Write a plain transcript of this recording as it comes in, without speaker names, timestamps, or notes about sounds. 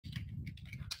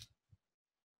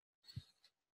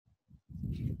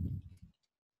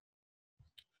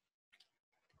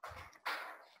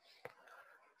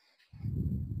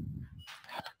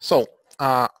So,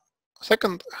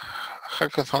 second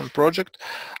hackathon project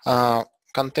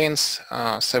contains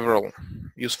several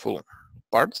useful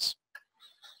parts.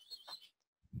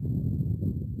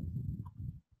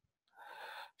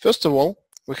 First of all,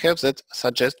 we have that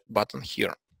suggest button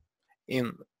here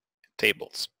in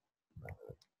tables.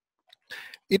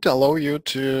 It allows you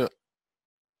to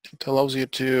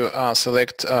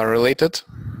select related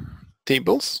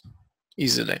tables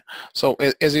easily. So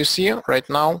as you see right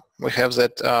now, we have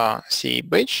that CA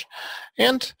badge,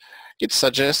 and it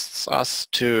suggests us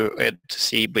to add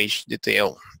CA badge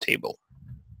detail table.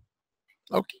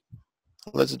 Okay,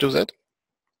 let's do that.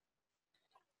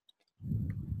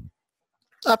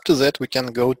 After that, we can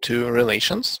go to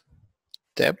Relations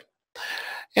tab,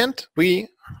 and we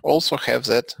also have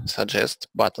that suggest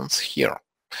buttons here.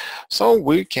 So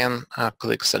we can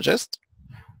click suggest,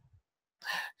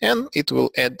 and it will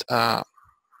add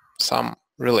some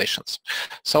relations.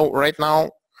 So right now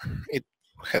it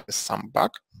has some bug,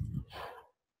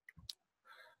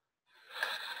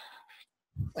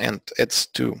 and it's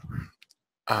two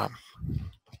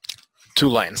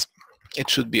lines. It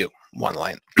should be one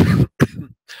line.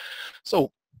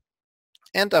 So,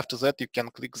 and after that you can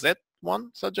click that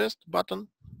one suggest button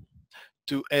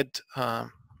to add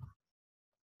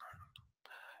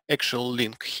actual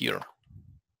link here.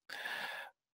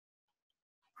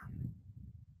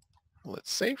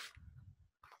 Let's save.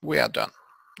 We are done.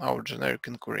 Our generic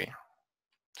inquiry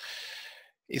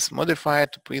is modified.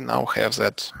 We now have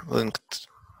that linked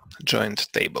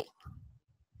joined table.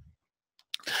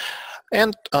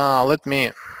 And let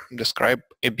me describe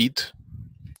a bit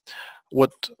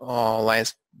what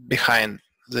lies behind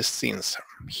the scenes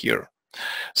here.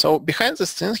 So behind the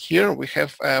scenes here we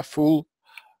have a full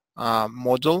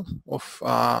model of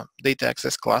data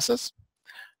access classes.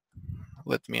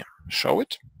 Let me show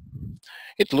it.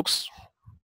 It looks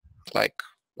like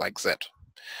that.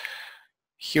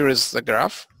 Here is the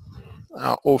graph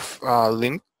of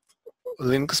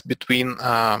links between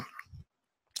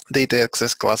data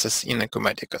access classes in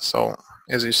Acumatica. So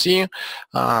as you see,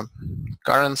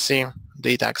 currency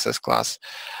data access class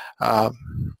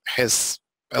has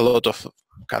a lot of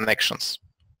connections.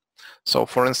 So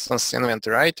for instance,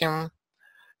 inventory item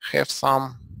has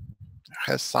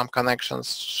some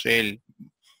connections, shell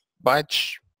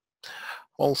batch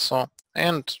also,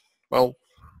 and well,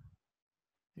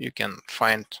 you can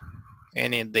find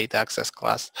any data access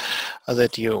class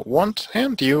that you want,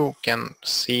 and you can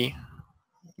see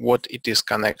what it is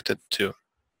connected to.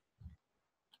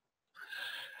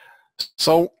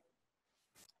 So,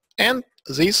 and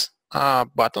these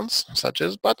buttons,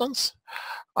 suggest buttons,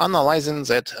 analyzing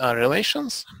that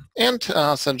relations and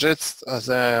suggests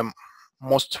the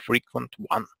most frequent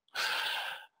one.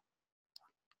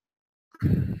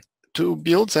 To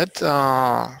build that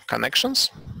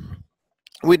connections,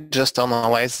 we just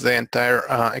analyze the entire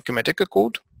Acumatica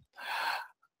code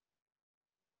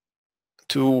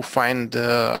to find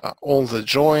all the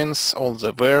joins, all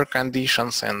the where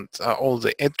conditions, and all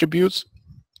the attributes,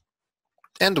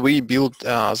 and we build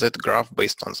that graph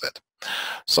based on that.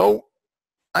 So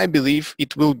I believe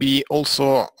it will be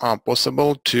also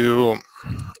possible to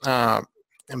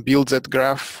build that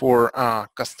graph for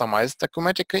customized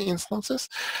Acumatica instances.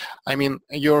 I mean,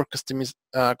 your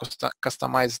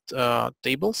customized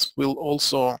tables will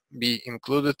also be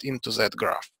included into that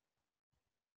graph.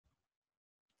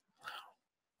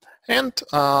 And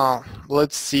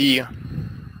let's see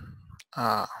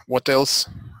what else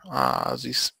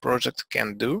this project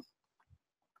can do.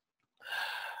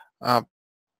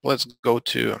 Let's go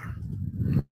to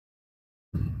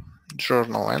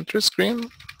journal entry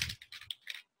screen.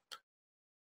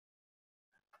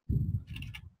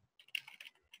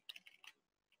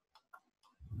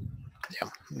 Yeah,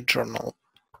 journal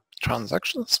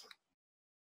transactions.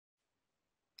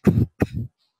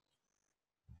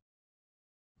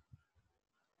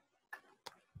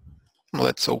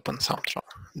 Let's open some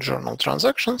journal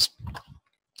transactions.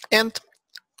 And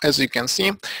as you can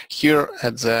see, here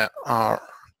at the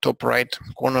top right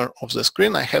corner of the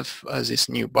screen, I have this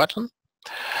new button.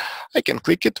 I can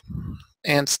click it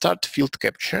and start field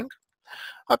capturing.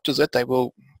 After that, I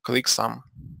will click some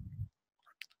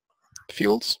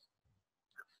fields.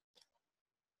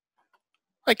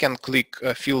 I can click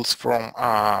fields from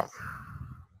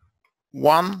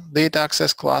one data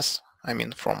access class, I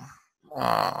mean from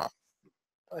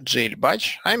jail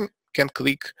batch. I can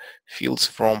click fields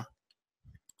from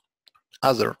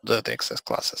other data access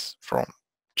classes, from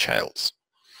childs.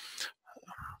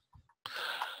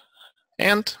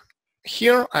 And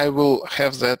here I will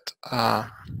have that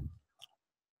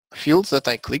fields that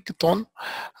I clicked on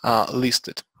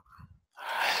listed.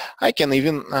 I can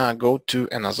even go to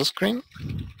another screen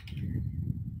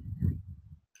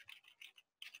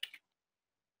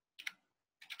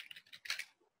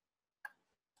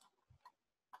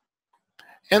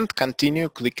and continue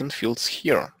clicking fields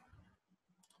here.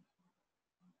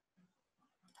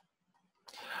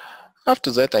 After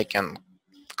that, I can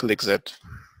click that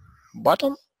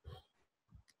button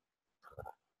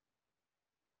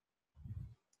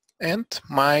and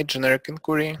my generic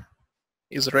inquiry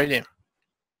is ready.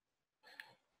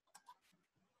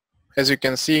 As you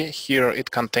can see here, it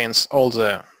contains all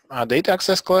the data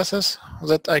access classes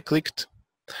that I clicked,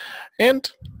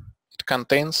 and it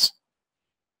contains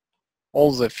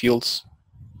all the fields.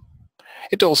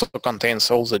 It also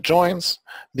contains all the joins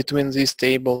between these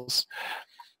tables.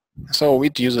 So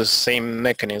it uses same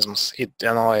mechanisms. It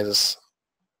analyzes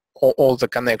all the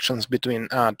connections between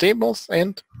tables,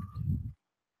 and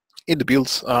it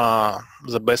builds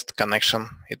the best connection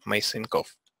it may think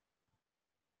of.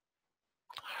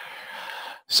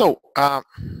 So, as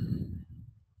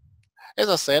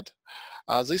I said,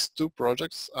 these two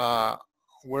projects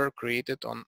were created on